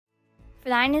For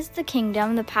thine is the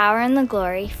kingdom, the power, and the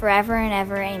glory, forever and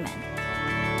ever. Amen.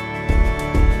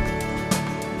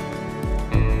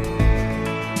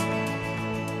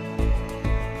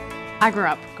 I grew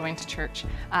up going to church.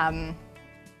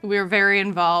 We were very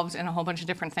involved in a whole bunch of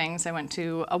different things. I went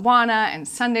to Awana and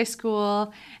Sunday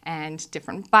school and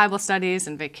different Bible studies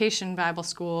and vacation Bible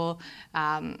school,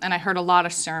 and I heard a lot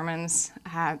of sermons.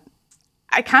 I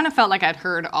kind of felt like I'd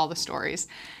heard all the stories.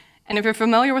 And if you're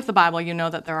familiar with the Bible, you know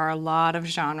that there are a lot of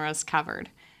genres covered.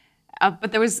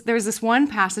 But there was this one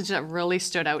passage that really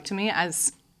stood out to me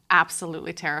as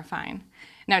absolutely terrifying.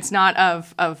 Now, it's not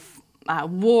of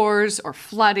wars or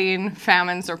flooding,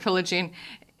 famines or pillaging.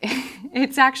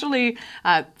 It's actually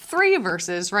 3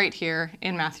 verses right here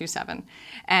in Matthew 7.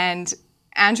 And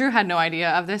Andrew had no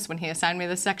idea of this when he assigned me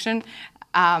this section,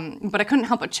 but I couldn't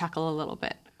help but chuckle a little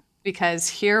bit because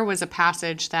here was a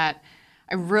passage that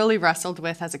I really wrestled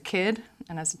with as a kid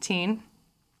and as a teen,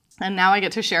 and now I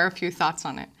get to share a few thoughts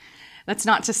on it. That's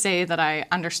not to say that I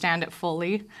understand it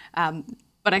fully,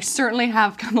 but I certainly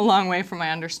have come a long way from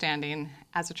my understanding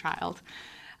as a child.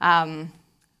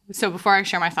 So before I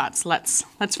share my thoughts, let's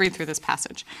read through this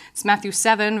passage. It's Matthew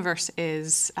 7,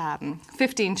 verses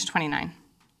 15 to 29.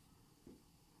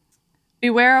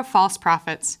 Beware of false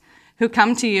prophets who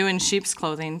come to you in sheep's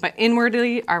clothing, but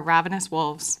inwardly are ravenous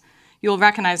wolves. You will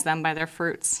recognize them by their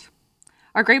fruits.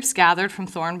 Are grapes gathered from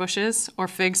thorn bushes or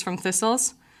figs from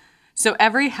thistles? So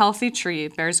every healthy tree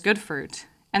bears good fruit,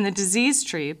 and the diseased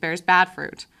tree bears bad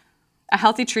fruit. A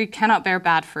healthy tree cannot bear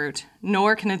bad fruit,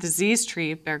 nor can a diseased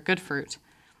tree bear good fruit.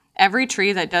 Every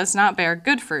tree that does not bear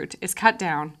good fruit is cut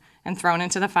down and thrown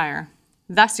into the fire.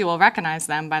 Thus you will recognize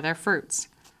them by their fruits.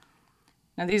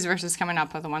 Now these verses coming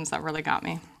up are the ones that really got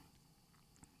me.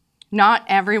 Not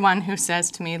everyone who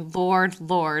says to me, Lord,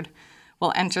 Lord,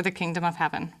 will enter the kingdom of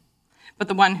heaven, but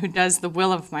the one who does the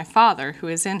will of my Father who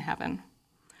is in heaven.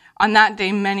 On that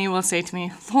day many will say to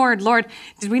me, Lord, Lord,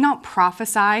 did we not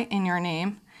prophesy in your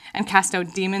name and cast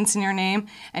out demons in your name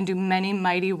and do many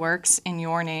mighty works in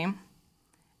your name?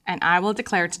 And I will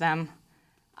declare to them,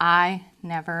 I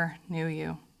never knew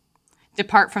you.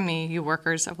 Depart from me, you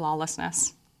workers of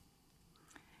lawlessness.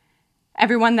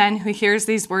 Everyone then who hears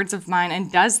these words of mine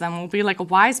and does them will be like a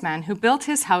wise man who built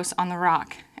his house on the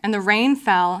rock. And the rain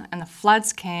fell, and the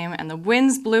floods came, and the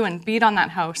winds blew and beat on that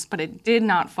house, but it did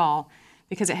not fall,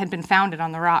 because it had been founded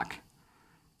on the rock.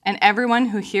 And everyone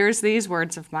who hears these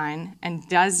words of mine and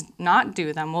does not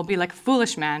do them will be like a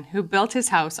foolish man who built his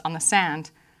house on the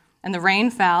sand. And the rain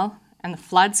fell, and the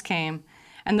floods came,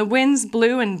 and the winds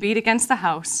blew and beat against the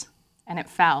house, and it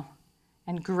fell,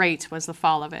 and great was the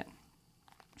fall of it.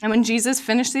 And when Jesus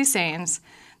finished these sayings,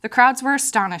 the crowds were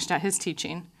astonished at his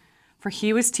teaching, for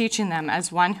he was teaching them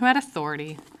as one who had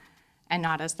authority and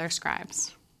not as their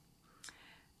scribes.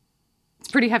 It's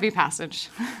a pretty heavy passage.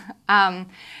 I'm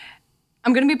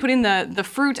going to be putting the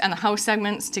fruit and the house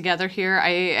segments together here.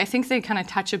 I think they kind of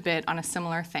touch a bit on a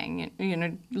similar thing. You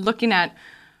know, looking at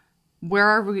where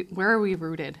are we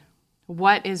rooted?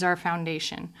 What is our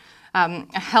foundation?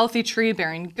 A healthy tree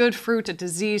bearing good fruit, a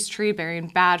diseased tree bearing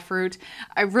bad fruit.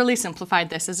 I really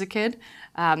simplified this as a kid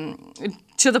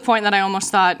to the point that I almost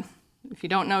thought, if you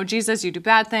don't know Jesus, you do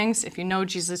bad things. If you know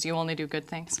Jesus, you only do good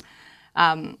things.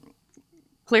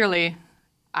 Clearly,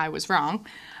 I was wrong.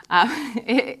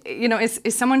 Is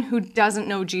someone who doesn't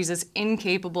know Jesus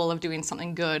incapable of doing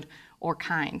something good or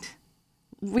kind?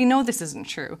 We know this isn't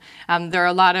true. There are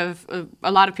a lot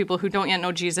of people who don't yet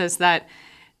know Jesus that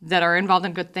are involved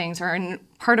in good things or in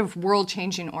part of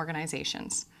world-changing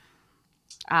organizations.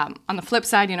 On the flip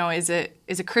side, is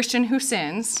a Christian who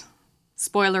sins,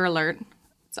 spoiler alert,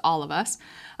 it's all of us,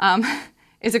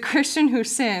 is a Christian who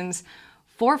sins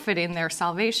forfeiting their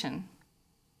salvation?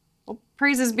 Well,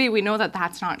 praises be, we know that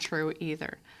that's not true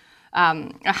either.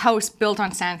 A house built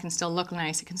on sand can still look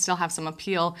nice, it can still have some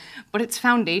appeal, but its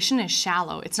foundation is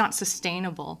shallow, it's not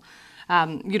sustainable.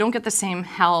 You don't get the same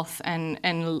health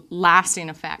and lasting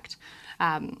effect.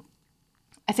 I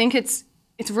think it's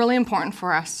really important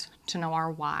for us to know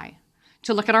our why,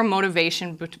 to look at our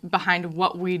motivation behind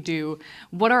what we do.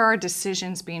 What are our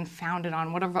decisions being founded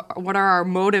on? What are our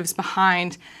motives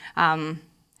behind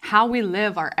how we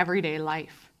live our everyday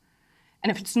life?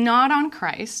 And if it's not on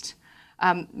Christ,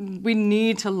 we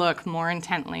need to look more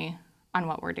intently on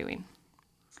what we're doing.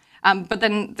 But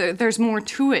then there's more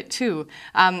to it too.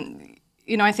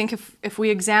 I think if we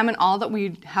examine all that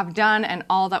we have done and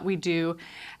all that we do,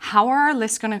 how are our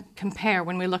lists going to compare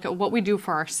when we look at what we do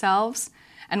for ourselves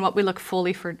and what we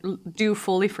do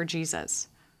fully for Jesus?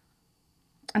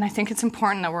 And I think it's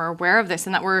important that we're aware of this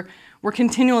and that we're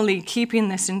continually keeping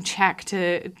this in check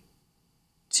to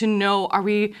to know, are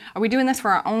we doing this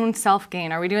for our own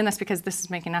self-gain? Are we doing this because this is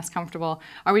making us comfortable?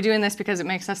 Are we doing this because it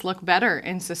makes us look better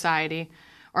in society?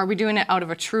 Or are we doing it out of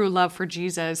a true love for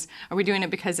Jesus? Are we doing it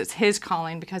because it's his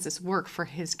calling, because it's work for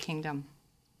his kingdom?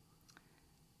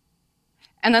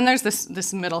 And then there's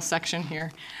this middle section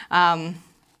here, a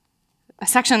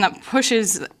section that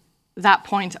pushes that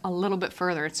point a little bit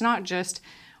further. It's not just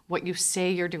what you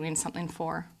say you're doing something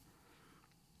for.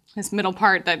 This middle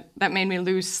part that made me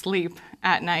lose sleep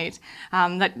at night,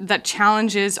 that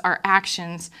challenges our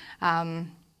actions,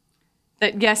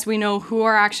 that yes, we know who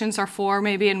our actions are for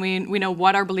maybe, and we know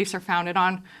what our beliefs are founded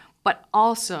on, but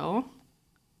also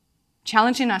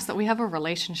challenging us that we have a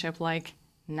relationship like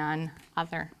none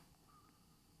other.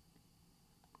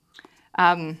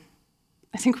 I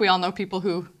think we all know people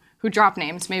who drop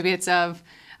names. Maybe it's of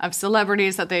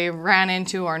celebrities that they ran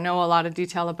into or know a lot of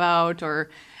detail about, or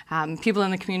people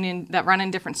in the community that run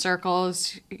in different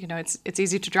circles. You know, it's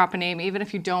easy to drop a name even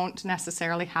if you don't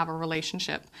necessarily have a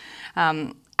relationship.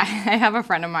 I have a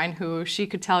friend of mine who she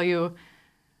could tell you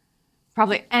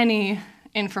probably any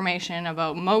information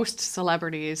about most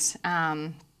celebrities.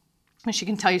 She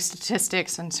can tell you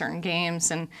statistics on certain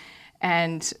games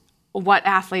and what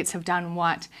athletes have done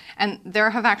what. And there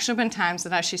have actually been times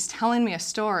that as she's telling me a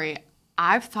story,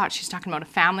 I've thought she's talking about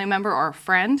a family member or a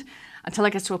friend, until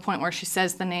it gets to a point where she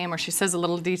says the name or she says a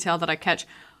little detail that I catch,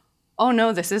 oh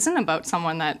no, this isn't about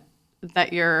someone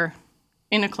that you're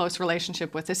in a close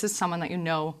relationship with. This is someone that you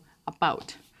know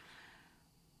about.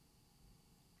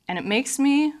 And it makes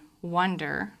me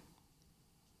wonder,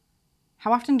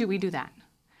 how often do we do that?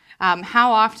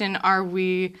 How often are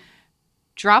we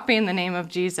dropping the name of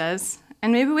Jesus,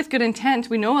 and maybe with good intent?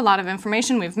 We know a lot of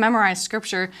information, we've memorized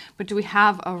scripture, but do we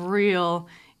have a real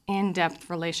in-depth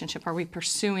relationship? Are we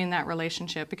pursuing that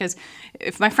relationship? Because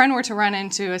if my friend were to run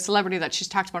into a celebrity that she's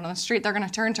talked about on the street, they're going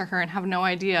to turn to her and have no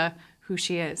idea who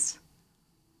she is.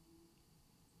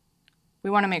 We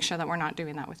want to make sure that we're not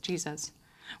doing that with Jesus.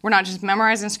 We're not just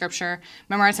memorizing scripture,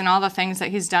 memorizing all the things that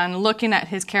he's done, looking at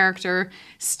his character,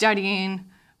 studying,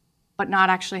 but not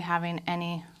actually having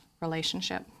any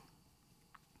relationship.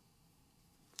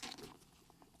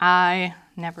 I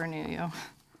never knew you.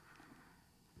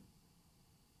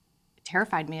 It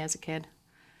terrified me as a kid.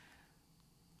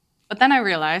 But then I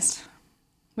realized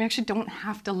we actually don't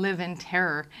have to live in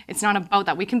terror. It's not about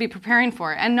that. We can be preparing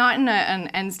for it, and not in an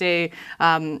ends day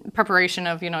preparation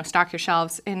of, stock your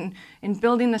shelves, in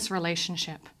building this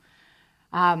relationship.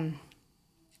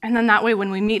 And then that way,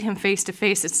 when we meet him face to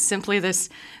face, it's simply this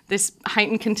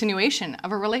heightened continuation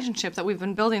of a relationship that we've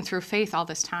been building through faith all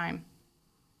this time.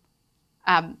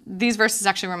 These verses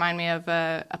actually remind me of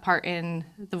a part in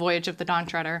The Voyage of the Dawn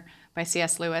Treader by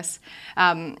C.S. Lewis.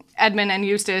 Edmund and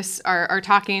Eustace are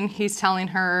talking. He's telling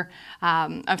her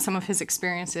of some of his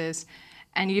experiences.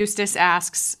 And Eustace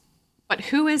asks, "But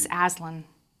who is Aslan?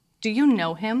 Do you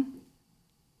know him?"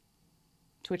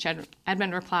 To which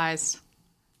Edmund replies,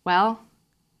 "Well,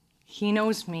 he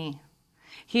knows me.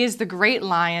 He is the great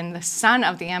lion, the son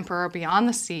of the emperor beyond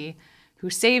the sea, who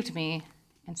saved me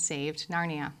and saved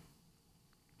Narnia."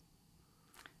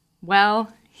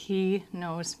 Well, he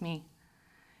knows me.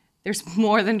 There's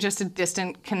more than just a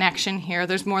distant connection here.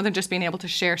 There's more than just being able to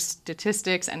share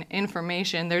statistics and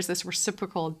information. There's this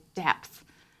reciprocal depth.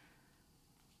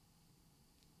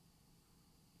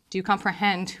 Do you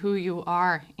comprehend who you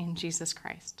are in Jesus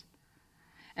Christ?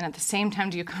 And at the same time,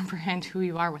 do you comprehend who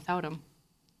you are without him?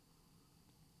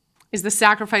 Is the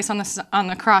sacrifice on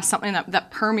the cross something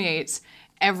that permeates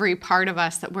every part of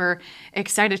us, that we're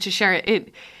excited to share?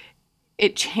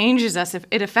 It changes us.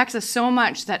 It affects us so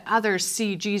much that others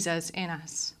see Jesus in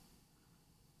us.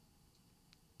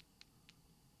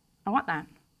 I want that.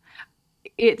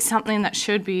 It's something that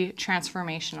should be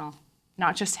transformational,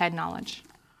 not just head knowledge,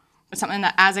 but something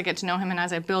that as I get to know him and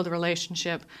as I build a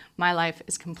relationship, my life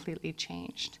is completely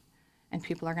changed. And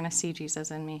people are going to see Jesus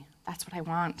in me. That's what I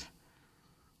want.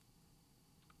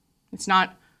 It's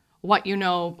not what you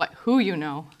know, but who you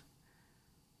know.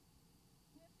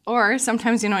 Or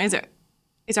sometimes,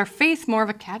 is our faith more of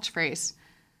a catchphrase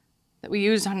that we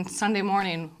use on Sunday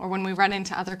morning, or when we run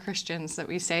into other Christians that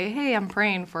we say, "Hey, I'm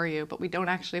praying for you," but we don't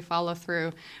actually follow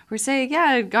through? We say,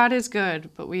 "Yeah, God is good,"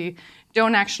 but we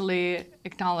don't actually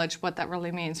acknowledge what that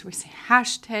really means. We say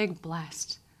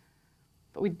 #blessed,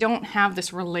 but we don't have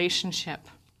this relationship.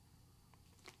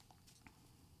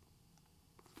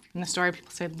 In the story,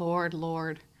 people say, "Lord,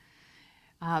 Lord."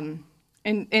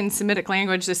 In Semitic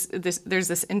language, there's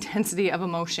this intensity of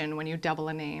emotion when you double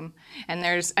a name. And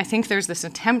I think there's this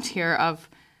attempt here of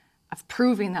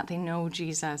proving that they know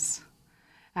Jesus.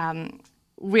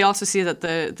 We also see that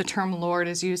the term Lord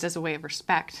is used as a way of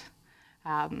respect.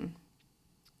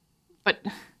 But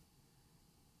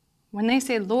when they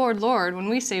say, Lord, Lord, when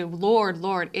we say, Lord,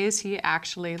 Lord, is he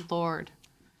actually Lord?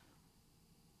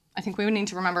 I think we would need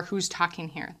to remember who's talking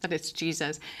here, that it's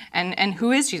Jesus. And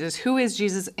who is Jesus? Who is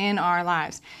Jesus in our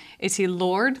lives? Is he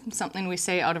Lord, something we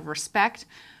say out of respect?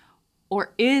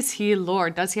 Or is he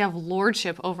Lord? Does he have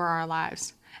lordship over our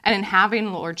lives? And in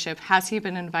having lordship, has he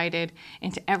been invited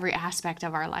into every aspect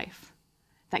of our life?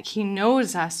 That he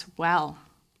knows us well.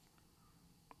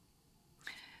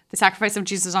 The sacrifice of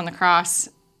Jesus on the cross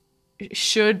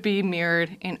should be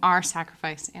mirrored in our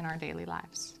sacrifice in our daily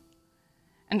lives.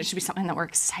 And it should be something that we're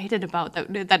excited about,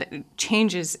 that it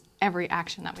changes every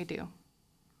action that we do.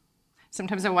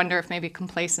 Sometimes I wonder if maybe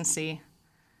complacency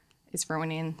is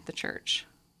ruining the church.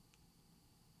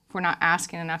 If we're not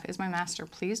asking enough, is my master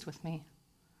pleased with me?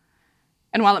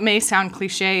 And while it may sound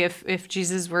cliche, if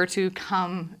Jesus were to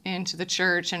come into the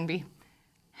church and be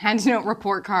handing out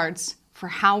report cards for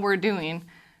how we're doing,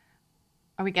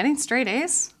 are we getting straight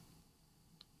A's?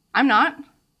 I'm not.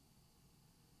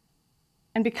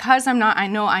 And because I'm not, I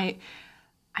know I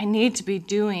need to be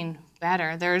doing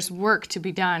better. There's work to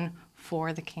be done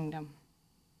for the kingdom.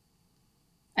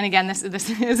 And again, this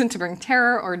isn't to bring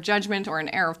terror or judgment or an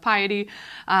air of piety.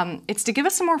 It's to give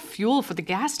us some more fuel for the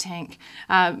gas tank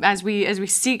as we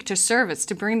seek to serve. It's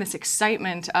to bring this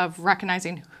excitement of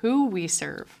recognizing who we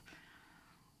serve.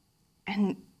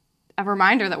 And a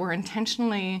reminder that we're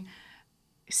intentionally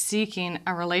seeking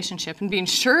a relationship and being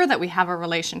sure that we have a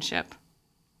relationship.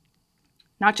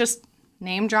 Not just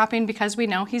name dropping because we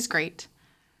know he's great,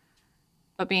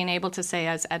 but being able to say,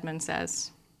 as Edmund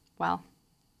says, well,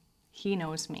 he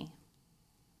knows me.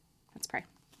 Let's pray.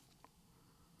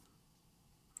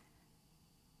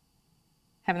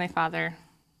 Heavenly Father,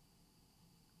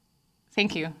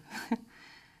 thank you.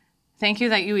 Thank you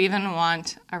that you even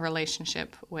want a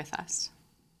relationship with us.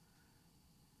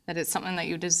 That it's something that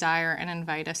you desire and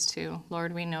invite us to.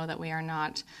 Lord, we know that we are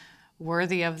not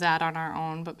worthy of that on our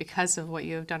own, but because of what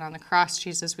you have done on the cross,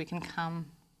 Jesus, we can come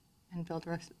and build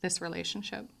this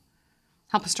relationship.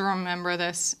 Help us to remember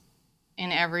this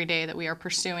in every day that we are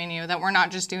pursuing you, that we're not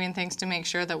just doing things to make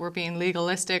sure that we're being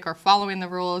legalistic or following the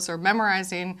rules or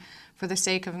memorizing for the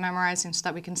sake of memorizing so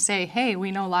that we can say, hey,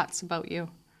 we know lots about you.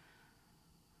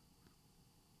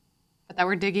 But that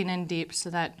we're digging in deep so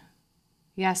that,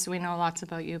 yes, we know lots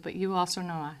about you, but you also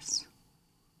know us.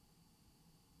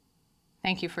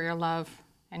 Thank you for your love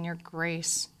and your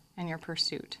grace and your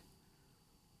pursuit.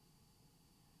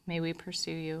 May we pursue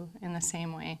you in the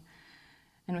same way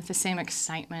and with the same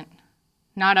excitement,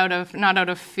 not out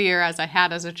of fear as I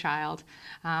had as a child,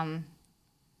 out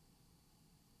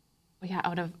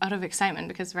of excitement,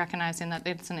 because recognizing that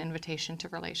it's an invitation to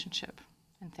relationship.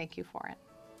 And thank you for it.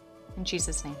 In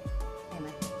Jesus' name,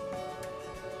 amen.